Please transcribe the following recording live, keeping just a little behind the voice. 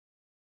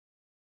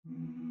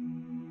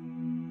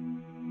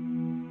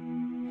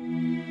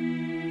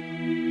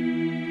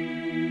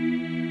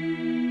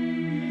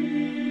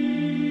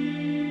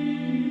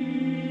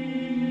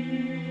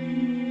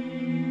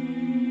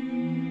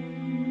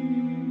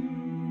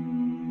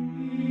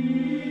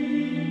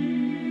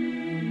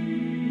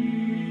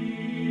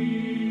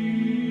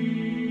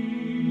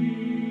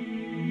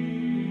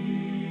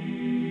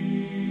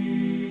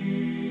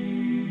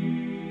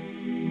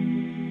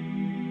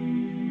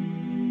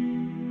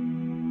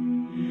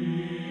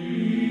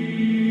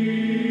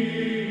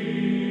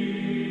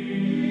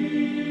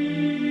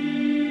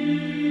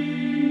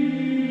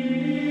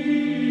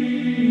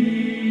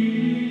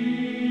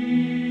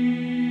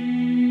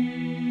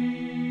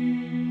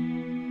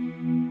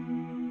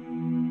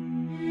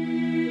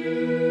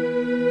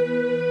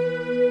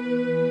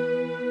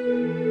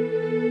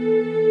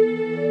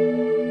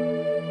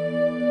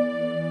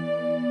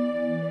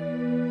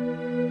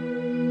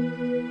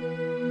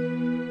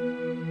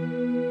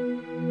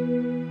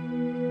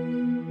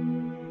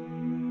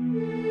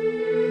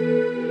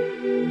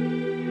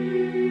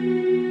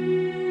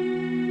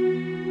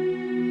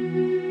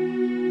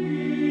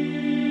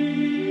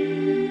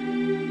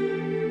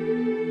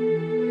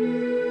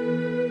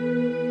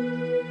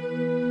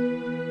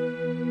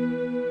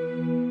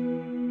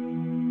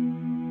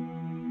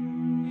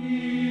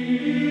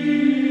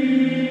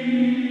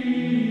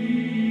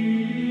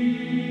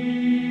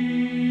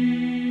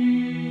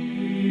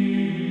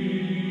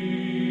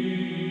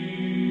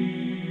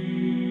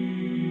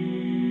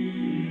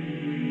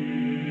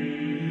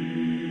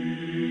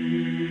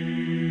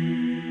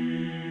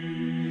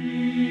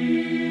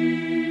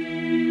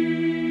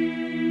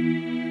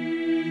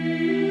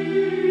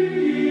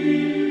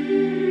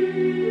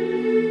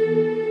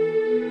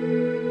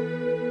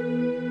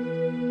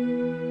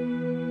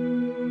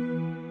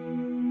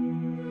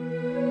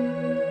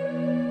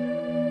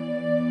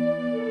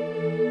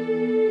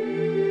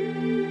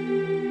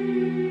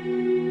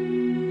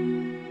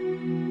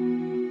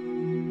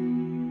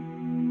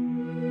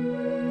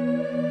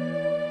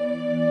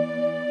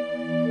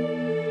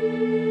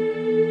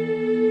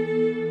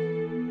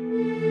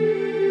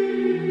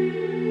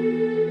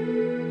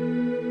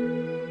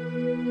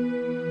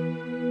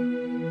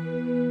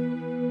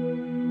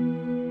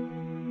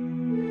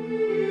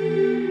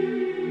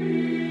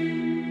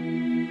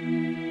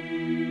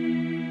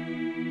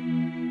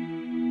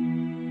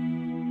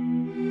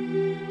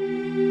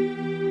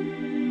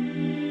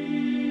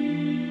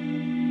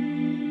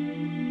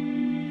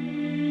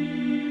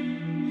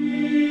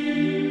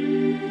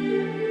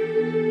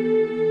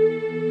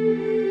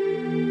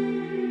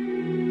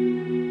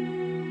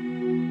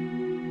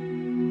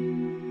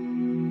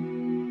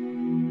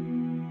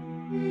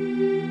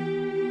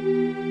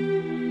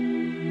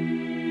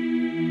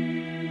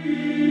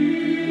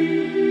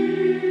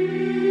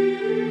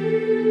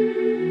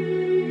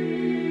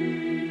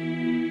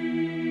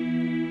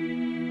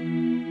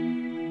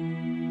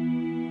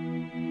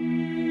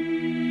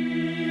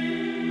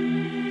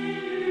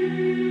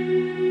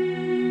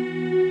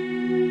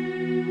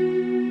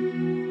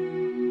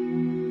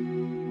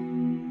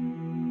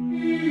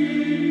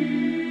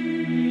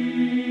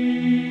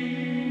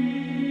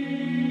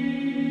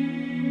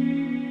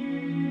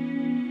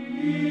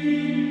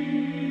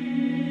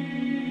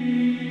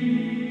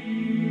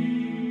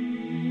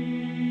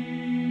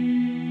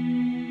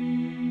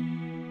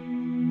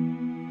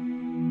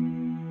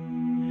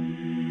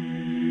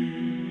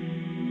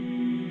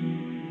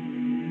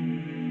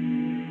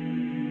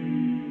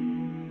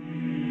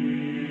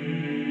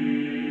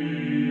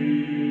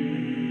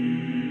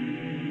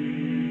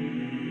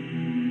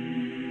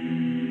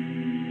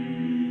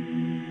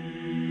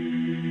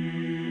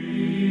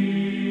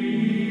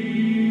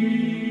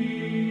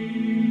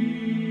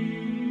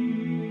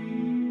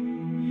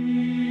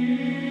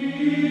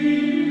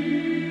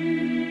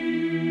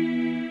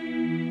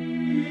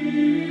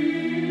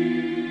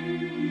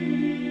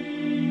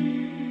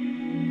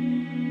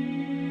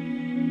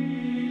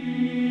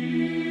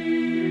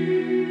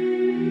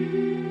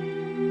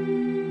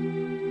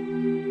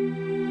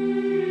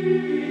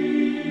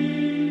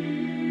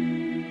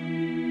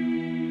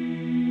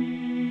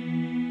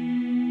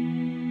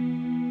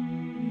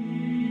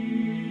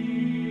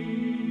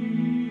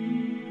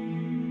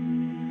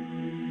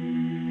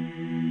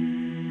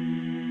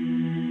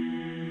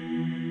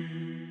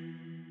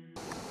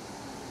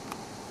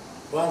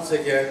Once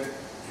again,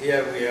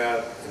 here we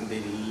are in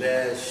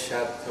the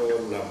Chateau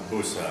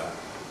Lambousa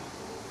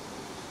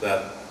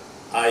that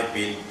I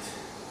built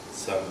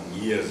some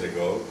years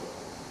ago,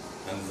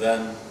 and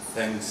then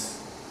thanks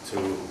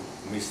to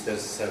Mr.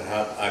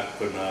 Serhat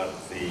Akpınar,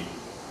 the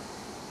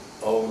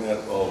owner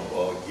of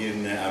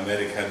Girne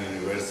American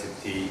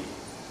University,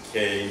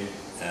 came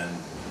and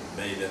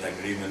made an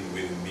agreement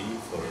with me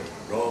for a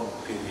long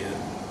period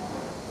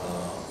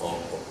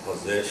of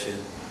possession,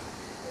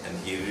 and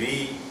he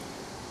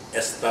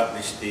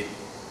re-established it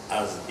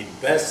as the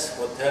best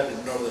hotel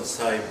in northern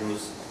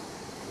Cyprus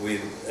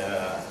with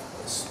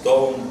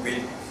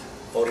stone-built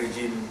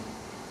origin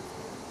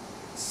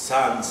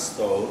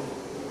sandstone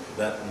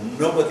that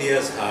nobody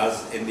else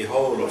has in the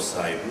whole of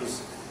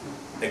Cyprus,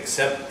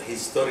 except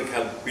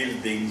historical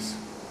buildings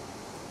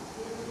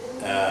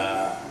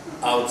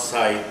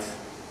outside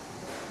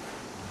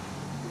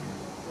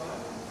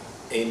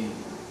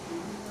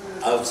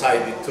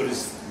the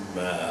tourist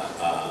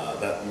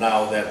that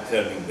now they're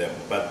turning them.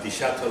 But the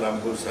Chateau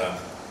Lambousa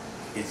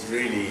is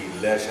really,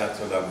 Le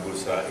Chateau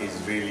Lambousa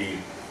is really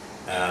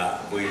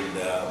will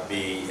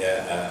be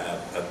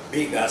a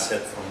big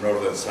asset from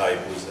northern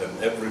Cyprus,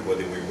 and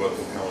everybody will want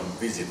to come and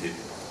visit it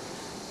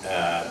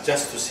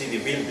just to see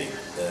the building,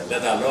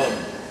 let alone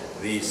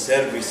the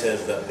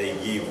services that they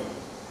give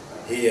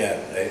here.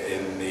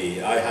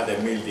 I had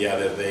a meal the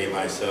other day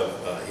myself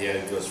here.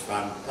 It was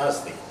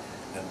fantastic,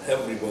 and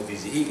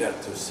everybody's eager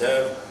to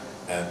serve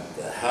and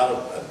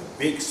help, and the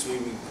big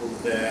swimming pool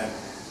there,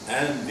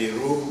 and the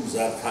rooms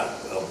are,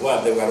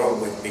 well, they were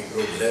always big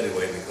rooms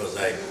anyway, because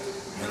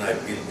when I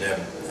built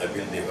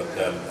the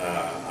hotel,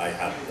 I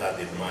had that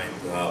in mind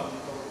to have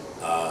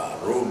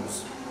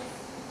rooms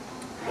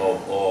or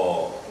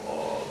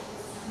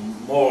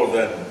more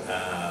than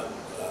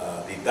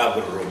the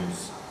double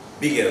rooms,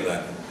 bigger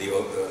than the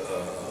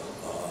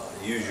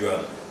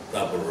usual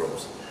double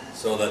rooms,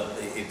 so that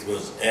it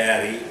was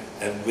airy,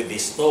 and with the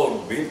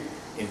stone built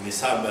in the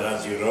summer,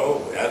 as you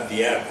know, and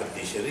the air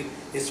conditioning.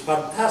 It's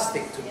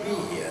fantastic to be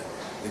here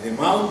with the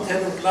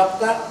mountain of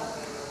Lapta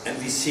and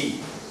the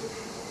sea,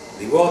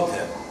 the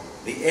water,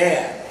 the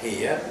air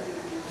here.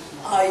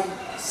 I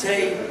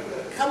say,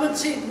 come and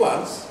see it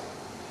once.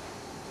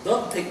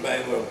 Don't take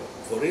my word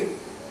for it,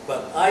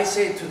 but I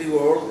say to the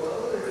world,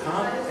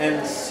 come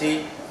and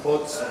see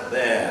what's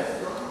there.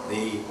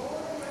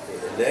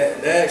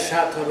 The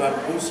Chateau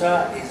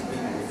Lambousa is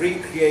being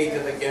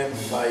recreated again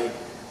by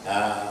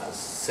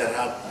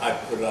Serhat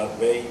Akbar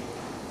Bey,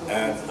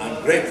 and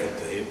I'm grateful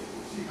to him,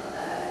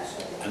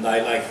 and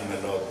I like him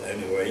a lot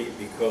anyway,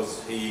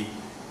 because he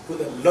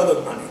put a lot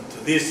of money into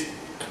this,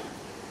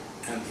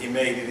 and he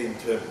made it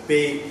into a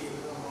big,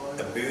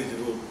 a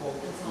beautiful,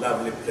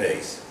 lovely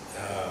place.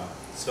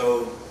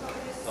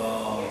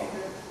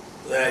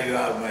 There you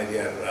are, my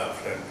dear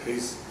friend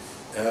Chris.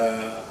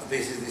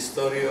 This is the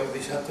story of the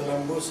Chateau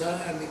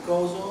Lambousa, and it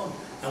goes on.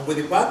 And with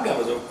the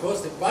bungalows, of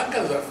course, the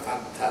bungalows are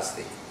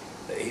fantastic.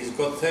 He's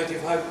got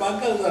 35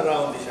 bungalows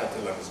around the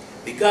Chateau Lambousa,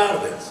 the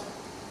gardens.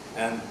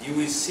 And you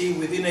will see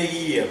within a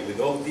year, with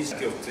all these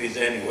of trees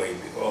anyway,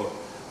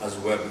 as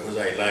well, because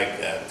I like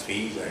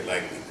trees, I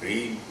like the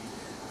green,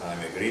 I'm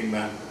a green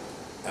man.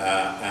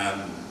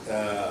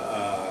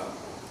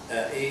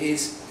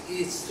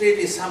 It's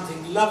really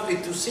something lovely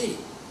to see,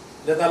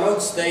 let alone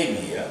staying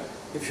here.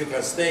 If you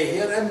can stay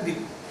here, and the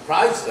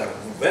prices are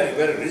very,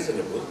 very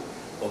reasonable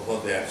of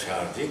what they are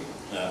charging,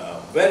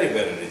 very,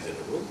 very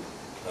reasonable.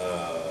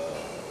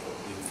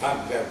 In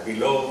fact, they are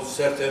below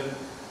certain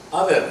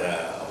other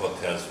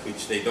hotels,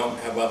 which they don't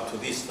come up to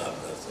these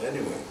standards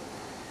anyway.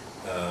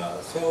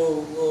 There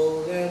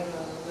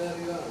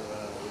you are,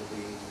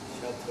 the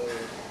Chateau,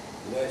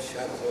 Le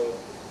Chateau,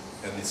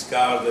 and its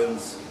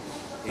gardens.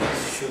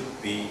 It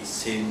should be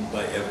seen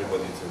by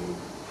everybody to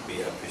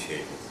be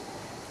appreciated.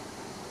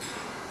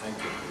 Thank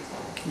you.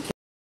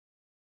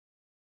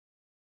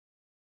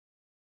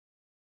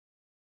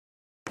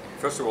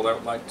 First of all, I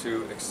would like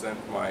to extend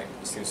my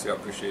sincere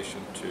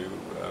appreciation to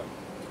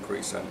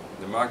Chris and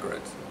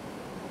Margaret.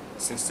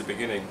 Since the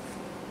beginning,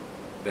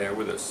 they are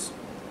with us,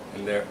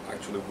 and they're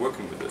actually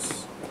working with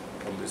us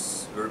on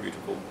this very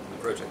beautiful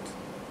project,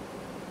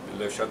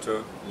 Le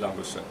Chateau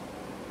Lambousa.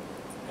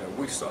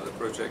 We started the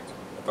project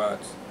about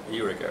a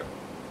year ago.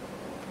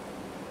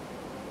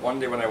 One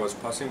day when I was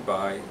passing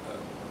by,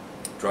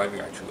 driving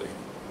actually,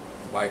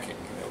 biking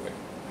in a way,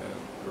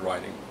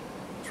 riding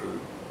through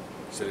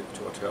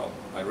Chateau Hotel,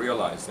 I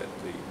realized that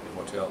the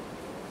hotel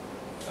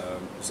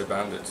is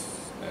abandoned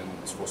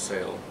and is for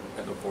sale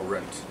and for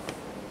rent.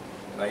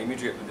 And I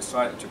immediately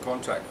decided to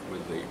contact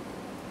with the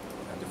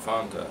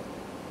founder,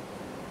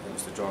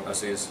 Mr. John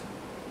Aziz,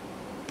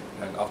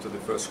 and after the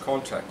first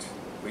contact,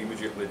 we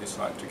immediately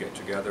decided to get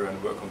together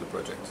and work on the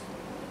project.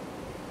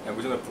 And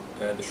within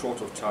the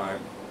short of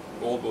time,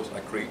 we all both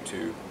agreed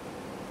to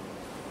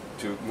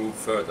move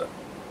further.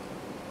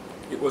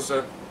 It was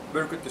a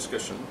very good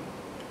discussion,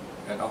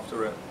 and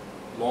after a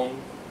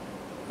long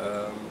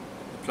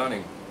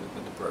planning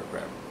the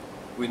program,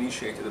 we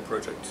initiated the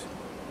project.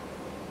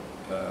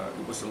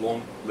 It was a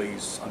long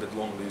lease, under the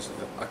long lease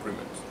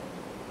agreement.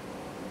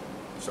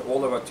 So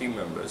all of our team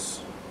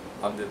members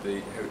under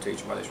the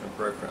Heritage Management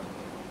Program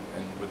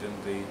and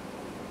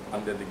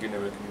under the Guinea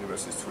American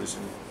University's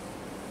Tourism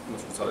and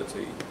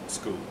Hospitality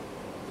School,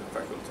 the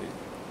faculty,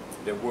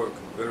 they work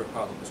very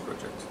hard on this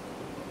project.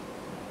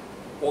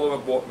 All of our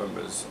board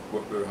members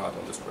work very hard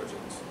on this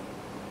project.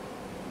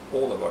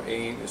 All of our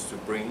aim is to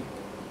bring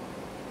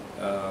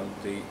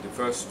the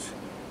first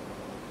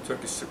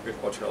Turkish Cypriot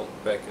hotel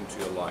back into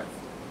your life,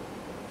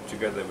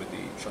 together with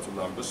the Chateau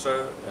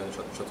Lambousa and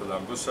Chateau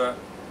Lambousa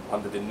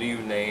under the new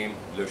name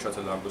Le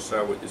Chateau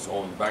Lambousa, with its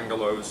own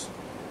bungalows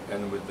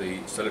and with the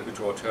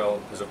Celebrity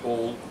Hotel as a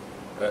whole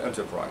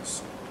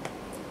enterprise.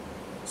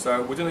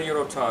 So within a year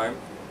of time,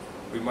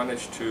 we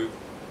managed to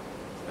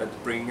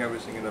bring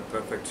everything in a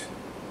perfect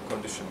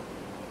condition.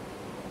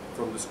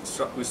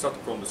 We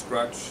started from the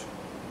scratch,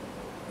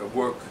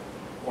 work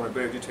on a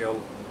very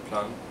detailed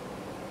plan,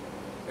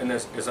 and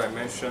as I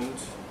mentioned,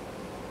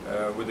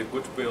 with the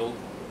goodwill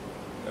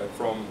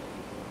from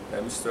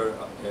Mr.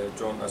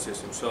 John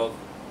Aziz himself,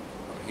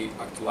 he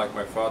acted like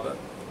my father,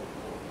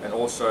 and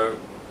also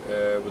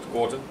with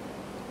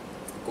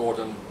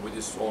Gordon with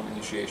his own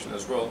initiation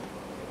as well,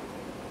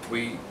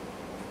 we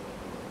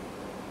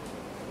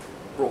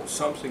brought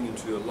something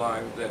into your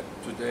life that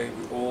today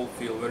we all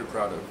feel very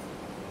proud of.